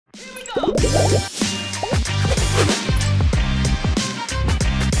Hello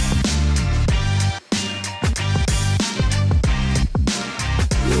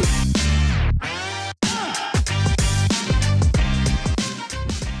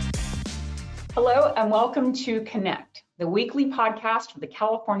and welcome to Connect, the weekly podcast for the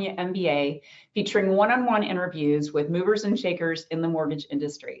California MBA, featuring one-on-one interviews with movers and shakers in the mortgage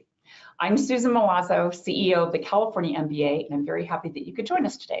industry. I'm Susan Milazzo, CEO of the California MBA, and I'm very happy that you could join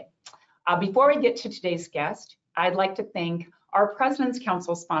us today. Before I get to today's guest, I'd like to thank our President's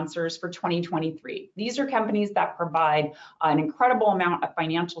Council sponsors for 2023. These are companies that provide an incredible amount of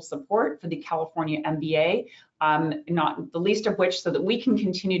financial support for the California MBA, not the least of which so that we can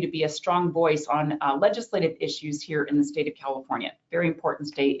continue to be a strong voice on legislative issues here in the state of California. Very important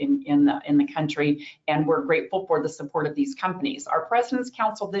state in the country, and we're grateful for the support of these companies. Our President's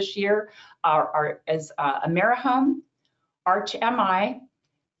Council this year is AmeriHome, Arch MI,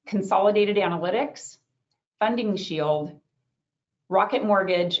 Consolidated Analytics, Funding Shield, Rocket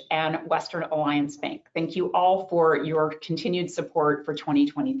Mortgage, and Western Alliance Bank. Thank you all for your continued support for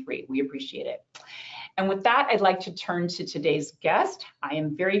 2023. We appreciate it. And with that, I'd like to turn to today's guest. I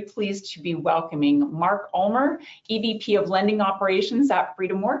am very pleased to be welcoming Mark Ulmer, EVP of Lending Operations at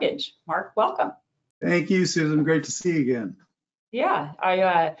Freedom Mortgage. Mark, welcome. Thank you, Susan. Great to see you again.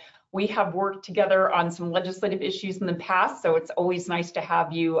 Yeah, we have worked together on some legislative issues in the past, so it's always nice to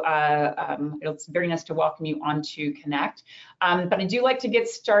have you. It's very nice to welcome you on to Connect. But I do like to get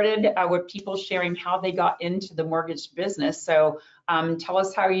started with people sharing how they got into the mortgage business. So tell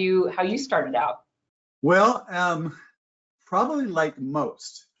us how you started out. Well, probably like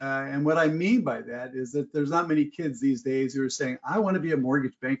most. And what I mean by that is that there's not many kids these days who are saying, I want to be a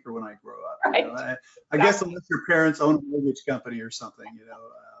mortgage banker when I grow up. Right. You know, I guess unless your parents own a mortgage company or something,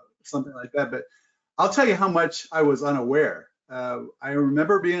 something like that. But I'll tell you how much I was unaware. I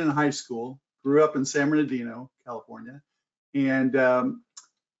remember being in high school, grew up in San Bernardino, California, and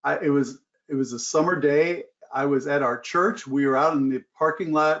it was a summer day. I was at our church. We were out in the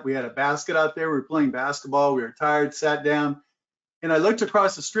parking lot. We had a basket out there. We were playing basketball. We were tired, sat down, and I looked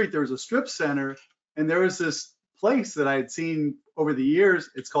across the street. There was a strip center, and there was this place that I had seen over the years.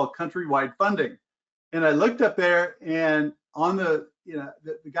 It's called Countrywide Funding. And I looked up there, and on the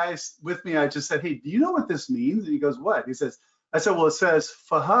guys with me, I just said, hey, do you know what this means? And he goes, what? He says, I said, well, it says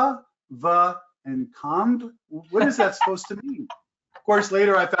FHA, VA, and COMD. What is that supposed to mean? Of course,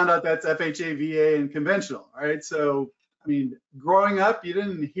 later I found out that's FHA, VA, and conventional. All right. So, I mean, growing up, you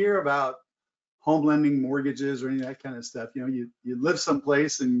didn't hear about home lending mortgages or any of that kind of stuff. You live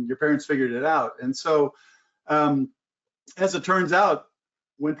someplace and your parents figured it out. And so, as it turns out,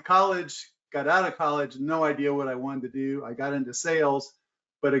 went to college, got out of college, no idea what I wanted to do. I got into sales,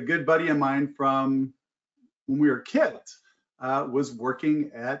 but a good buddy of mine from when we were kids was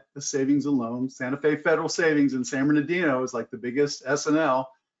working at the Savings and Loan, Santa Fe Federal Savings in San Bernardino. It was like the biggest S&L,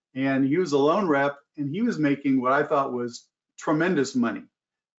 and he was a loan rep, and he was making what I thought was tremendous money.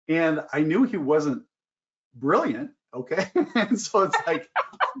 And I knew he wasn't brilliant, okay? And so it's like,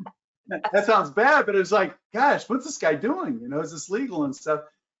 that sounds bad, but it's like, gosh, what's this guy doing? Is this legal and stuff?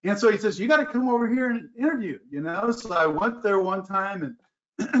 And so he says, you got to come over here and interview, So I went there one time and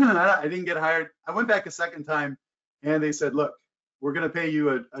I didn't get hired. I went back a second time and they said, look, we're going to pay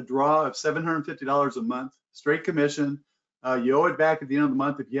you a draw of $750 a month, straight commission. You owe it back at the end of the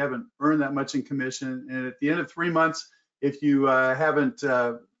month if you haven't earned that much in commission. And at the end of 3 months, if you haven't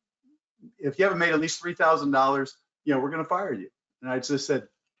made at least $3,000, we're going to fire you. And I just said,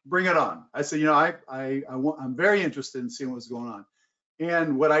 bring it on. I said, I'm very interested in seeing what's going on.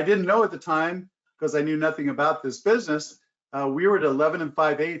 And what I didn't know at the time, because I knew nothing about this business, we were at 11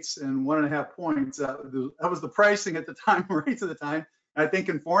 5/8 and 1.5 points. That was the pricing at the time, rates at the time. I think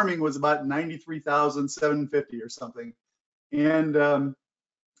conforming was about $93,750 or something. And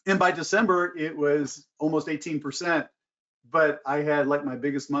by December, it was almost 18%. But I had like my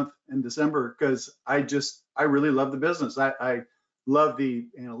biggest month in December because I really love the business. I love the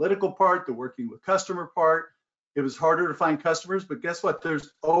analytical part, the working with customer part. It was harder to find customers, but guess what?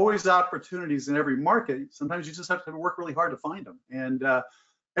 There's always opportunities in every market. Sometimes you just have to work really hard to find them. And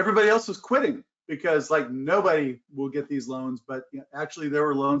everybody else was quitting because like nobody will get these loans, but actually there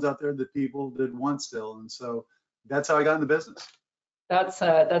were loans out there that people did want still. And so that's how I got in the business. That's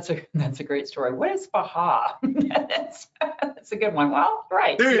a great story. What is FHA? that's a good one. Well,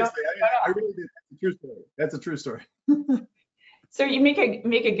 right. Seriously, I really did. That's a true story. That's a true story. So you make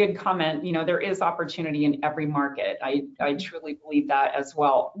a good comment. There is opportunity in every market. I truly believe that as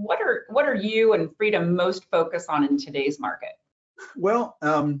well. What are you and Freedom most focused on in today's market? Well,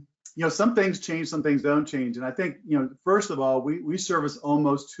 some things change, some things don't change. And I think, first of all, we service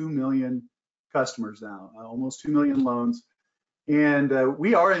almost 2 million customers now, almost 2 million loans. And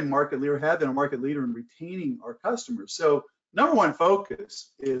we are a market leader, have been a market leader in retaining our customers. So number one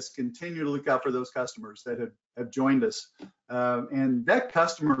focus is continue to look out for those customers that have joined us. And that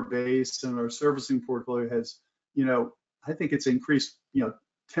customer base and our servicing portfolio has, I think it's increased,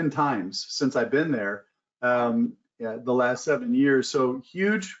 10 times since I've been there, the last 7 years. So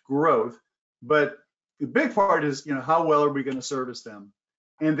huge growth. But the big part is, how well are we going to service them?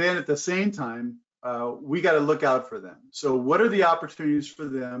 And then at the same time, we got to look out for them. So what are the opportunities for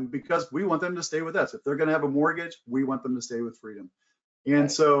them? Because we want them to stay with us. If they're going to have a mortgage, we want them to stay with Freedom.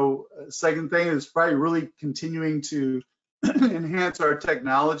 And so second thing is probably really continuing to enhance our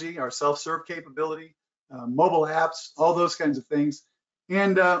technology, our self-serve capability, mobile apps, all those kinds of things.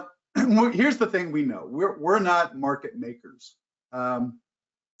 And here's the thing we know. We're not market makers.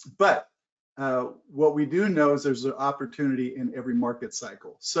 But what we do know is there's an opportunity in every market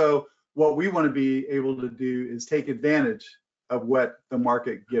cycle. So what we want to be able to do is take advantage of what the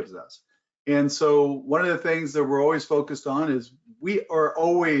market gives us. And so one of the things that we're always focused on is we are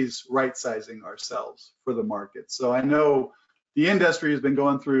always right-sizing ourselves for the market. So I know the industry has been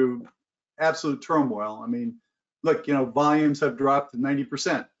going through absolute turmoil. I mean, look, volumes have dropped to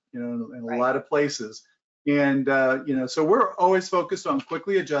 90%, in a lot of places. And, so we're always focused on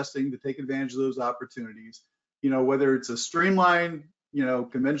quickly adjusting to take advantage of those opportunities, whether it's a streamlined,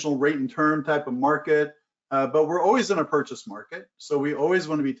 conventional rate and term type of market, but we're always in a purchase market. So we always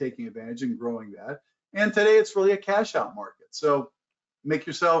want to be taking advantage and growing that. And today it's really a cash out market. So make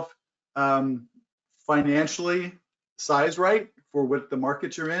yourself financially size right for what the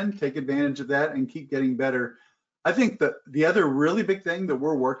market you're in, take advantage of that and keep getting better. I think that the other really big thing that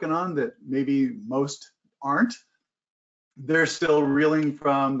we're working on that maybe most aren't, they're still reeling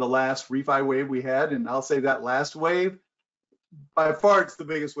from the last refi wave we had. And I'll say that last wave, by far, it's the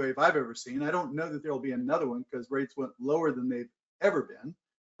biggest wave I've ever seen. I don't know that there'll be another one because rates went lower than they've ever been.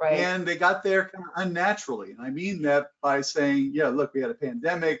 Right. And they got there kind of unnaturally. And I mean that by saying, look, we had a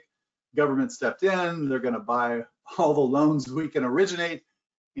pandemic, government stepped in, they're going to buy all the loans we can originate,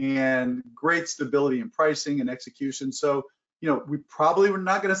 and great stability in pricing and execution. So, we probably were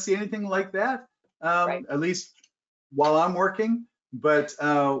not going to see anything like that, at least while I'm working. But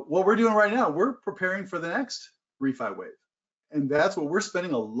what we're doing right now, we're preparing for the next refi wave. And that's what we're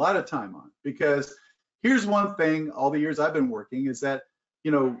spending a lot of time on, because here's one thing all the years I've been working is that,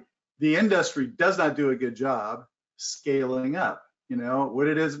 the industry does not do a good job scaling up.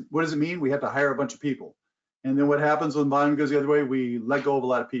 What does it mean? We have to hire a bunch of people. And then what happens when volume goes the other way? We let go of a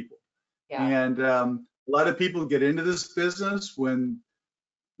lot of people. Yeah. And a lot of people get into this business when,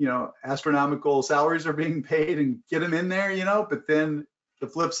 astronomical salaries are being paid and get them in there, but then the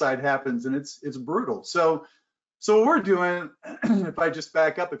flip side happens and it's brutal. So what we're doing, if I just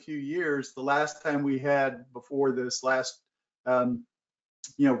back up a few years, the last time we had before this last,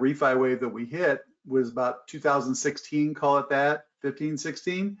 refi wave that we hit was about 2016, call it that, 15,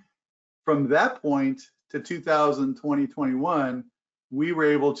 16. From that point to 2020, 21, we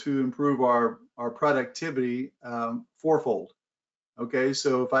were able to improve our productivity fourfold. Okay,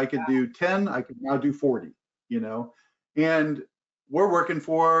 so if I could do 10, I could now do 40, and we're working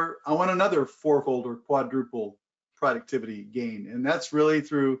I want another fourfold or quadruple productivity gain. And that's really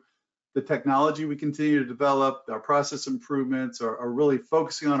through the technology we continue to develop, our process improvements, are really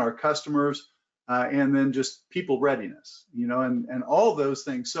focusing on our customers, and then just people readiness, and all those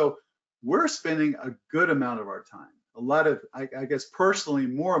things. So we're spending a good amount of our time. A lot of, I guess personally,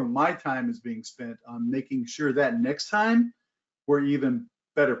 more of my time is being spent on making sure that next time we're even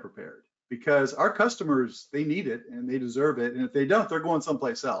better prepared, because our customers, they need it and they deserve it. And if they don't, they're going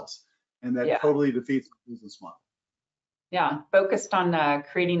someplace else. And that totally defeats the business model. Yeah, focused on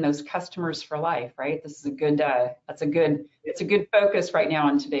creating those customers for life, right? This is a good, it's a good focus right now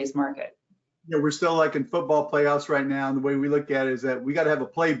in today's market. Yeah, we're still like in football playoffs right now. And the way we look at it is that we got to have a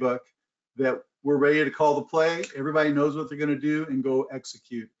playbook that we're ready to call the play. Everybody knows what they're going to do and go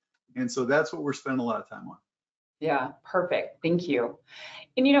execute. And so that's what we're spending a lot of time on. Yeah, perfect. Thank you.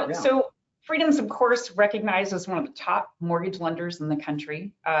 And so Freedom's, of course, recognized as one of the top mortgage lenders in the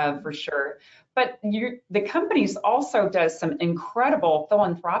country, for sure. But the company also does some incredible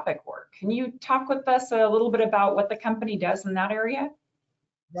philanthropic work. Can you talk with us a little bit about what the company does in that area?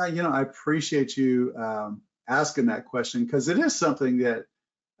 Yeah, I appreciate you asking that question, because it is something that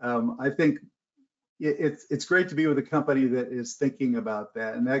I think it's great to be with a company that is thinking about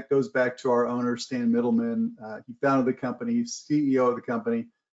that. And that goes back to our owner, Stan Middleman. He founded the company, CEO of the company.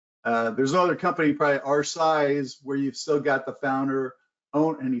 There's no other company probably our size where you've still got the founder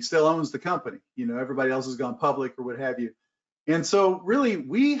and he still owns the company. Everybody else has gone public or what have you. And so really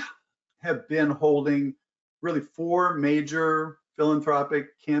we have been holding really 4 major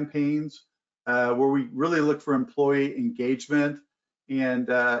philanthropic campaigns where we really look for employee engagement,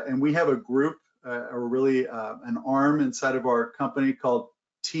 and we have a group, or really an arm inside of our company called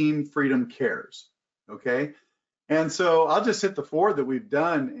Team Freedom Cares. Okay, and so I'll just hit the 4 that we've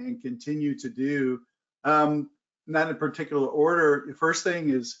done and continue to do. Not in particular order. The first thing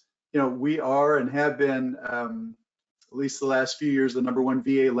is, we are and have been, at least the last few years, the #1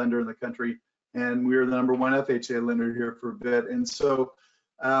 VA lender in the country, and we are the #1 FHA lender here for a bit. And so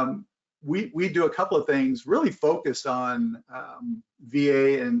we do a couple of things really focused on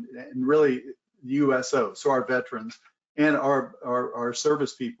VA and really USO, so our veterans and our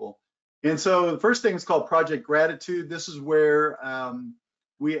service people. And so the first thing is called Project Gratitude. This is where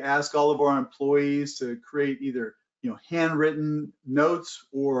we ask all of our employees to create either handwritten notes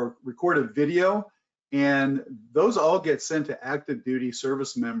or record a video, and those all get sent to active duty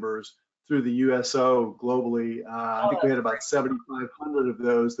service members through the USO globally. I think we had about 7,500 of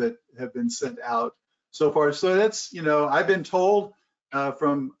those that have been sent out so far. So that's, I've been told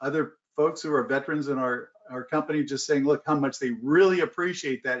from other folks who are veterans in our company, just saying, look, how much they really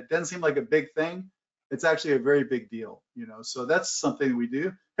appreciate that. It doesn't seem like a big thing. It's actually a very big deal, so that's something we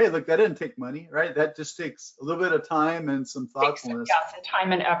do. Hey, look, that didn't take money, right? That just takes a little bit of time and some thoughtfulness. Yeah, some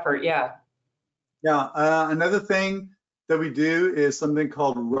time and effort, yeah. Yeah, another thing that we do is something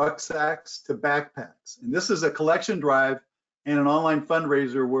called Rucksacks to Backpacks. And this is a collection drive and an online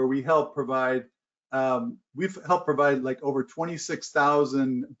fundraiser where we help provide, we've helped provide like over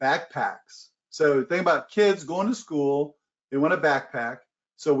 26,000 backpacks. So think about kids going to school, they want a backpack,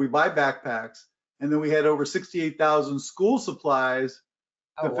 so we buy backpacks. And then we had over 68,000 school supplies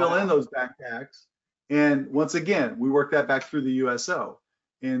to fill in those backpacks. And once again, we work that back through the USO.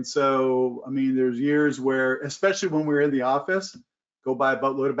 And so, I mean, there's years where, especially when we're in the office, go buy a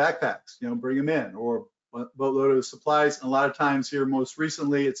boatload of backpacks, bring them in, or a boatload of supplies. And a lot of times here, most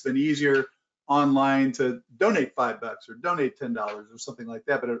recently, it's been easier online to donate $5 or donate $10 or something like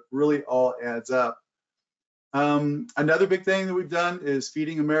that, but it really all adds up. Another big thing that we've done is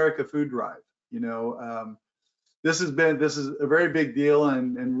Feeding America food drive. This is a very big deal,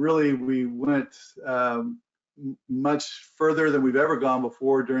 and really we went much further than we've ever gone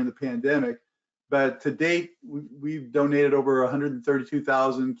before during the pandemic. But to date, we've donated over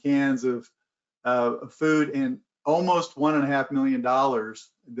 132,000 cans of food and almost $1.5 million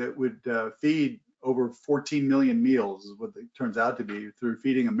that would feed over 14 million meals, is what it turns out to be, through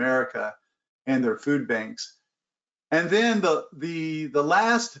Feeding America and their food banks. And then the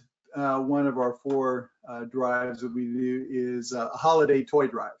last one of our 4 drives that we do is a holiday toy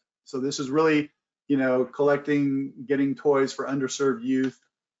drive. So this is really, collecting, getting toys for underserved youth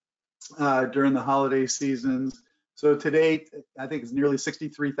during the holiday seasons. So to date, I think it's nearly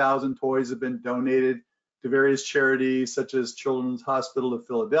 63,000 toys have been donated to various charities such as Children's Hospital of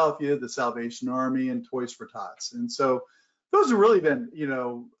Philadelphia, the Salvation Army, and Toys for Tots. And so those have really been,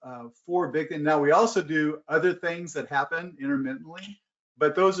 4 big things. Now we also do other things that happen intermittently,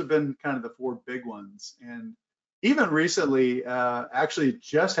 but those have been kind of the 4 big ones. And even recently, actually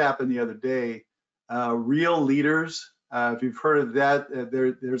just happened the other day, Real Leaders, if you've heard of that,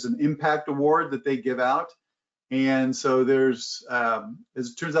 there's an impact award that they give out. And so there's, as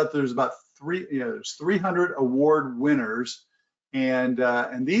it turns out, there's about there's 300 award winners. And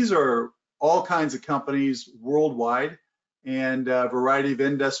these are all kinds of companies worldwide and a variety of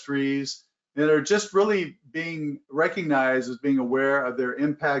industries that are just really being recognized as being aware of their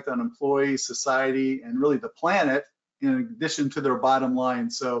impact on employees, society, and really the planet, in addition to their bottom line.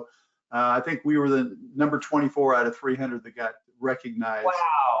 So I think we were the number 24 out of 300 that got recognized.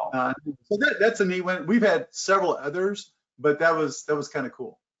 Wow. So that's a neat one. We've had several others, but that was kind of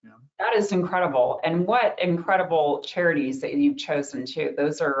cool. That is incredible. And what incredible charities that you've chosen too.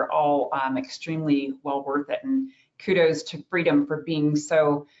 Those are all extremely well worth it. And kudos to Freedom for being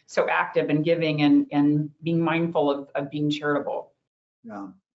so active and giving and being mindful of being charitable. Yeah,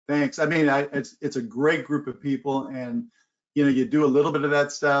 thanks. I mean, it's a great group of people, and you do a little bit of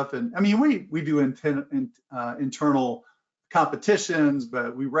that stuff. And I mean, we do internal competitions,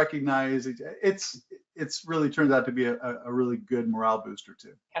 but we recognize it's really turns out to be a really good morale booster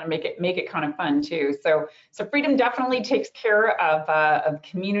too. Kind of make it kind of fun too. So Freedom definitely takes care of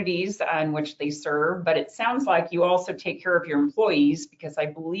communities in which they serve, but it sounds like you also take care of your employees, because I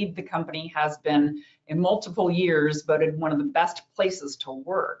believe the company has been in multiple years voted one of the best places to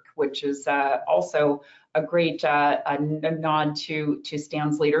work, which is also a great a nod to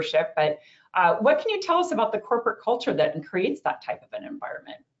Stan's leadership. But what can you tell us about the corporate culture that creates that type of an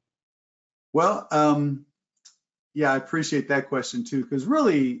environment? Well, yeah, I appreciate that question too, because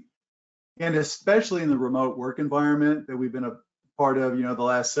really, And especially in the remote work environment that we've been a part of, the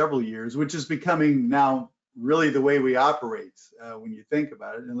last several years, which is becoming now really the way we operate when you think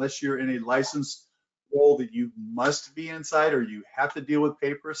about it. Unless you're in a licensed role that you must be inside or you have to deal with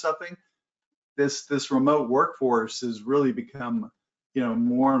paper or something, this remote workforce has really become,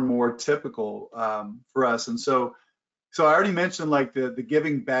 more and more typical for us. And so I already mentioned like the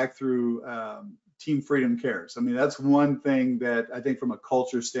giving back through Team Freedom Cares. I mean, that's one thing that I think from a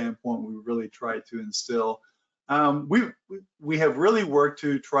culture standpoint, we really try to instill. We have really worked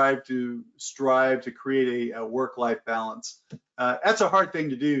to try to strive to create a work-life balance. That's a hard thing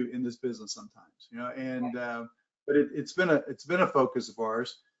to do in this business sometimes, and but it's been a focus of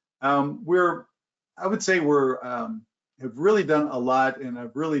ours. I would say have really done a lot, and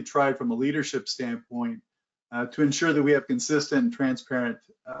I've really tried from a leadership standpoint to ensure that we have consistent and transparent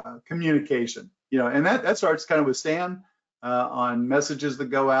communication. And that starts kind of with Stan on messages that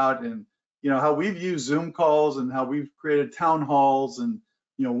go out, and how we've used Zoom calls and how we've created town halls and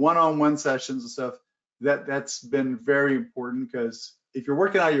one-on-one sessions and stuff. That's been very important, because if you're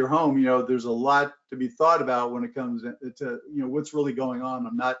working out of your home, there's a lot to be thought about when it comes to what's really going on.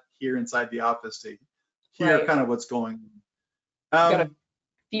 I'm not here inside the office to hear kind of what's going on. Gotta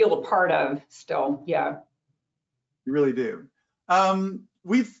feel a part of still, yeah. You really do.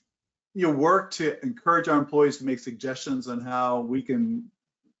 We've worked to encourage our employees to make suggestions on how we can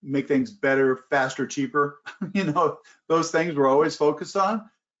make things better, faster, cheaper. Those things we're always focused on.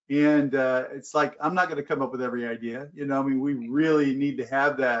 And it's like, I'm not going to come up with every idea. I mean, we really need to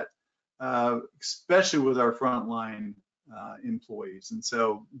have that, especially with our frontline employees. And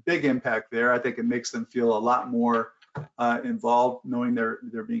so big impact there. I think it makes them feel a lot more involved, knowing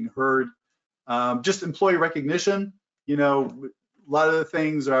they're being heard. Just employee recognition. A lot of the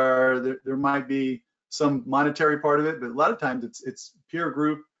things are, there might be some monetary part of it, but a lot of times it's peer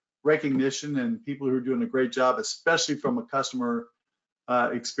group recognition and people who are doing a great job, especially from a customer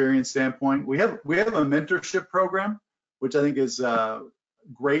experience standpoint. We have a mentorship program, which I think is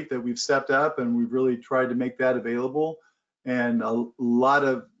great that we've stepped up, and we've really tried to make that available. And a lot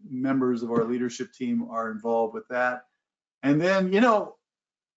of members of our leadership team are involved with that. And then,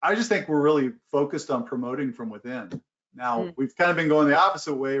 I just think we're really focused on promoting from within. Now, we've kind of been going the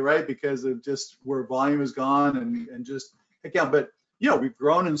opposite way, right? Because of just where volume has gone and just account. But, we've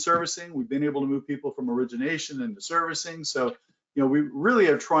grown in servicing. We've been able to move people from origination into servicing. So, we really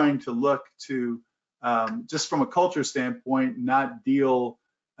are trying to look to, just from a culture standpoint, not deal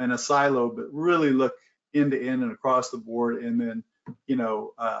in a silo, but really look end to end and across the board. And then,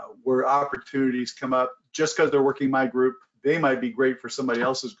 where opportunities come up, just because they're working my group, they might be great for somebody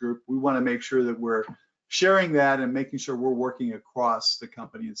else's group. We want to make sure that we're sharing that and making sure we're working across the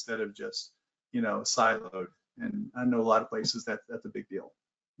company instead of just, siloed. And I know a lot of places that's a big deal.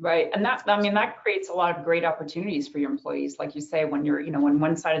 Right, and that creates a lot of great opportunities for your employees. Like you say, when you're, when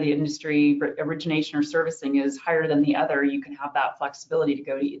one side of the industry, origination or servicing, is higher than the other, you can have that flexibility to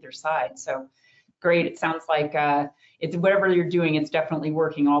go to either side. So great. It sounds like it's whatever you're doing, it's definitely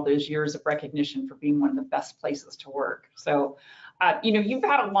working. All those years of recognition for being one of the best places to work. So, you've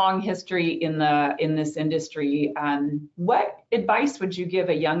had a long history in this industry. What advice would you give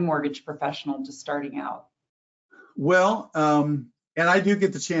a young mortgage professional just starting out? Well, and I do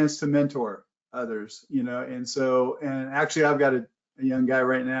get the chance to mentor others, and actually I've got a young guy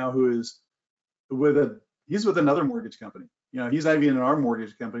right now who is he's with another mortgage company. He's not even in our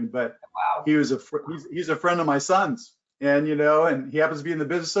mortgage company, but wow. He's a friend of my son's, and and he happens to be in the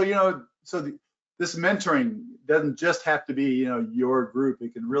business. So this mentoring doesn't just have to be your group.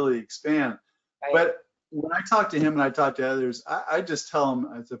 It can really expand. Right. But when I talk to him and I talk to others, I just tell him,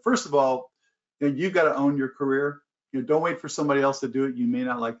 I said, first of all, you've got to own your career. Don't wait for somebody else to do it. You may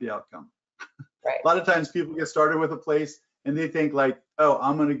not like the outcome. Right. A lot of times people get started with a place and they think like, oh,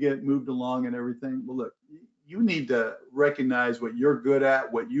 I'm going to get moved along and everything. Well, look, you need to recognize what you're good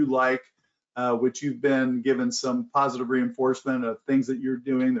at, what you like, what you've been given some positive reinforcement of things that you're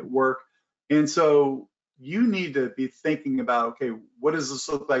doing that work. And so you need to be thinking about, okay, what does this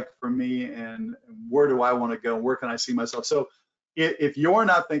look like for me, and where do I want to go? Where can I see myself? So if you're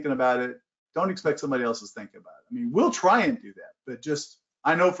not thinking about it, don't expect somebody else to think about it. I mean, we'll try and do that, but just,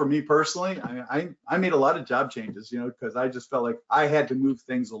 I know for me personally, I made a lot of job changes, because I just felt like I had to move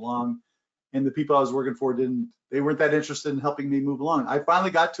things along, and the people I was working for they weren't that interested in helping me move along. I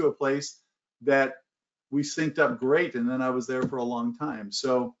finally got to a place that we synced up great, and then I was there for a long time.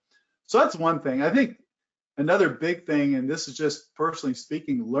 So that's one thing. I think another big thing, and this is just personally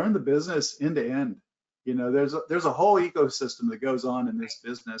speaking, learn the business end to end. There's a whole ecosystem that goes on in this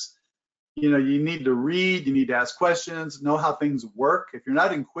business. you need to read, you need to ask questions, know how things work. If you're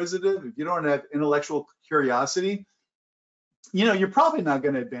not inquisitive, if you don't have intellectual curiosity, you're probably not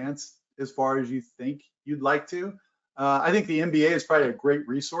going to advance as far as you think you'd like to. I think the MBA is probably a great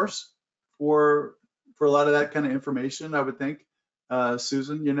resource for a lot of that kind of information, I would think,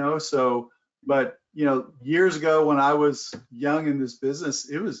 Susan, but years ago when I was young in this business,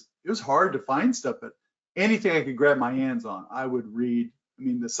 it was hard to find stuff, but anything I could grab my hands on, I would read. I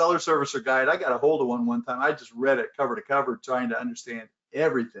mean, the seller servicer guide, I got a hold of one time. I just read it cover to cover, trying to understand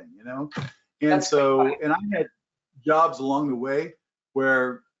everything, And I had jobs along the way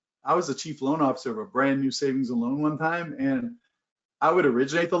where I was the chief loan officer of a brand new savings and loan one time, and I would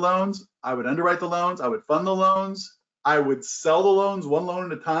originate the loans, I would underwrite the loans, I would fund the loans, I would sell the loans one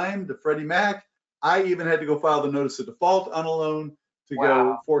loan at a time to Freddie Mac. I even had to go file the notice of default on a loan to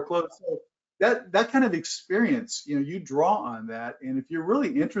go foreclose. So that kind of experience, you draw on that, and if you're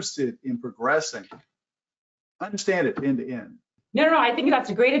really interested in progressing, understand it end to end. No, I think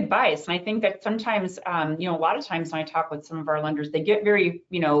that's great advice. And I think that sometimes, a lot of times when I talk with some of our lenders, they get very,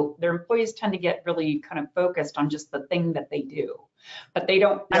 their employees tend to get really kind of focused on just the thing that they do, but they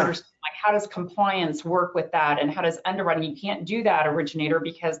don't understand, like, how does compliance work with that, and how does underwriting? You can't do that, originator,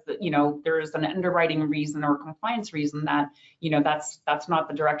 because there is an underwriting reason or compliance reason that, that's not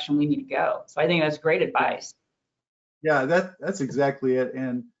the direction we need to go. So I think that's great advice. Yeah, that's exactly it.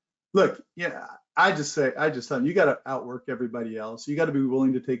 And look, I just tell them, you got to outwork everybody else. You got to be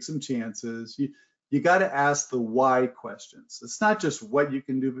willing to take some chances. You got to ask the why questions. It's not just what you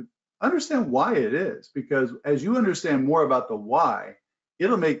can do, but understand why it is, because as you understand more about the why,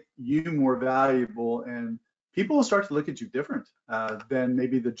 it'll make you more valuable, and people will start to look at you different than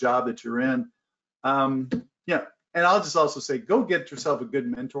maybe the job that you're in. And I'll just also say, go get yourself a good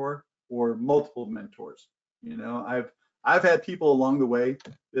mentor or multiple mentors. I've had people along the way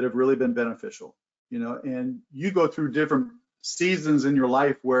that have really been beneficial, and you go through different seasons in your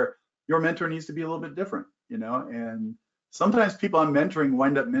life where your mentor needs to be a little bit different, and sometimes people I'm mentoring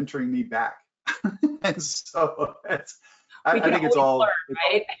wind up mentoring me back. And so I think it's all, learn,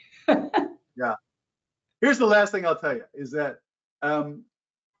 right? Yeah. Here's the last thing I'll tell you is that,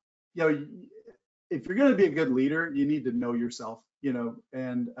 if you're going to be a good leader, you need to know yourself,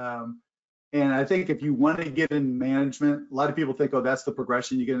 and I think if you want to get in management, a lot of people think, oh, that's the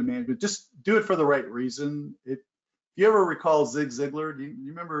progression you get in management. Just do it for the right reason. If you ever recall Zig Ziglar, do you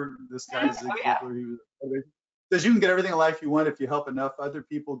remember this guy, Zig Ziglar? He says you can get everything in life you want if you help enough other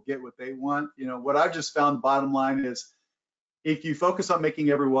people get what they want. What I've just found, the bottom line is, if you focus on making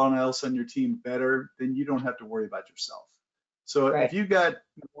everyone else on your team better, then you don't have to worry about yourself. So if you've got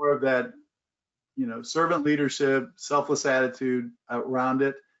more of that, servant leadership, selfless attitude around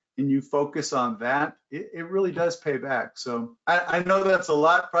it, and you focus on that, it really does pay back. So I know that's a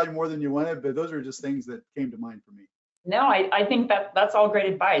lot, probably more than you wanted, but those are just things that came to mind for me. No, I think that's all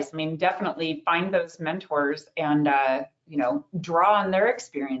great advice. I mean, definitely find those mentors and, draw on their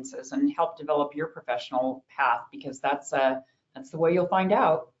experiences and help develop your professional path, because that's the way you'll find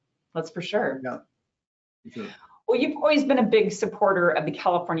out. That's for sure. Yeah. Sure. Well, you've always been a big supporter of the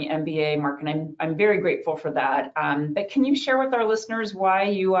California MBA, Mark, and I'm very grateful for that. But can you share with our listeners why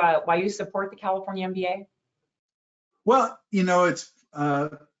you support the California MBA? Well, it's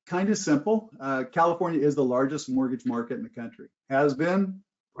kind of simple. California is the largest mortgage market in the country. Has been,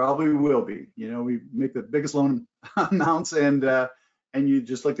 probably will be. We make the biggest loan amounts, and you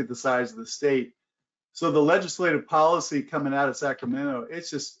just look at the size of the state. So the legislative policy coming out of Sacramento,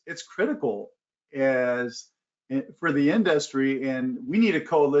 it's critical for the industry, and we need a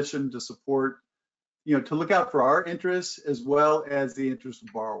coalition to support, to look out for our interests as well as the interests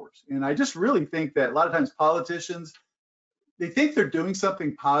of borrowers. And I just really think that a lot of times politicians, they think they're doing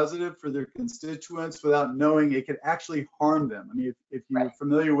something positive for their constituents without knowing it could actually harm them. I mean, if you're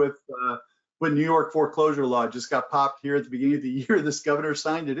familiar with when New York foreclosure law just got popped here at the beginning of the year, this governor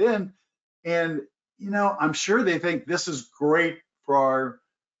signed it in, and I'm sure they think this is great for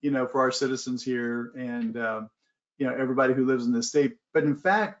our citizens here and everybody who lives in the state. But in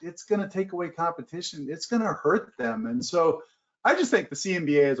fact, it's going to take away competition. It's going to hurt them. And so I just think the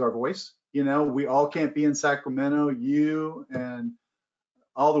CMBA is our voice. We all can't be in Sacramento. You and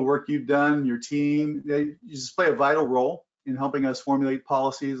all the work you've done, your team, you just play a vital role in helping us formulate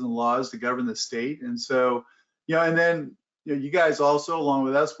policies and laws to govern the state. And so, and then you guys also, along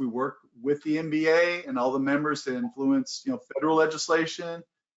with us, we work with the MBA and all the members to influence, federal legislation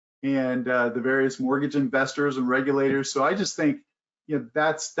and the various mortgage investors and regulators. So I just think,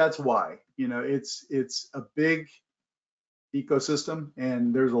 that's why, it's a big ecosystem,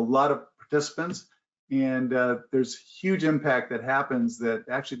 and there's a lot of participants. And there's huge impact that happens that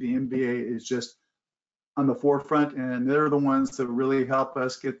actually the MBA is just on the forefront, and they're the ones that really help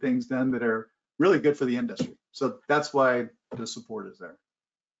us get things done that are really good for the industry. So that's why the support is there.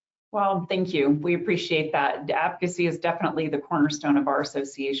 Well, thank you. We appreciate that. Advocacy is definitely the cornerstone of our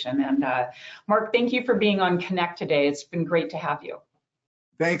association. And Mark, thank you for being on Connect today. It's been great to have you.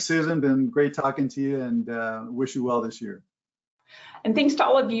 Thanks, Susan. Been great talking to you, and wish you well this year. And thanks to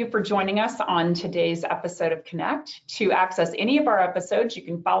all of you for joining us on today's episode of Connect. To access any of our episodes, you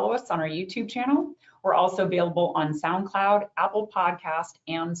can follow us on our YouTube channel. We're also available on SoundCloud, Apple Podcast,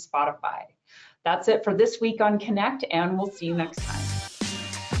 and Spotify. That's it for this week on Connect, and we'll see you next time.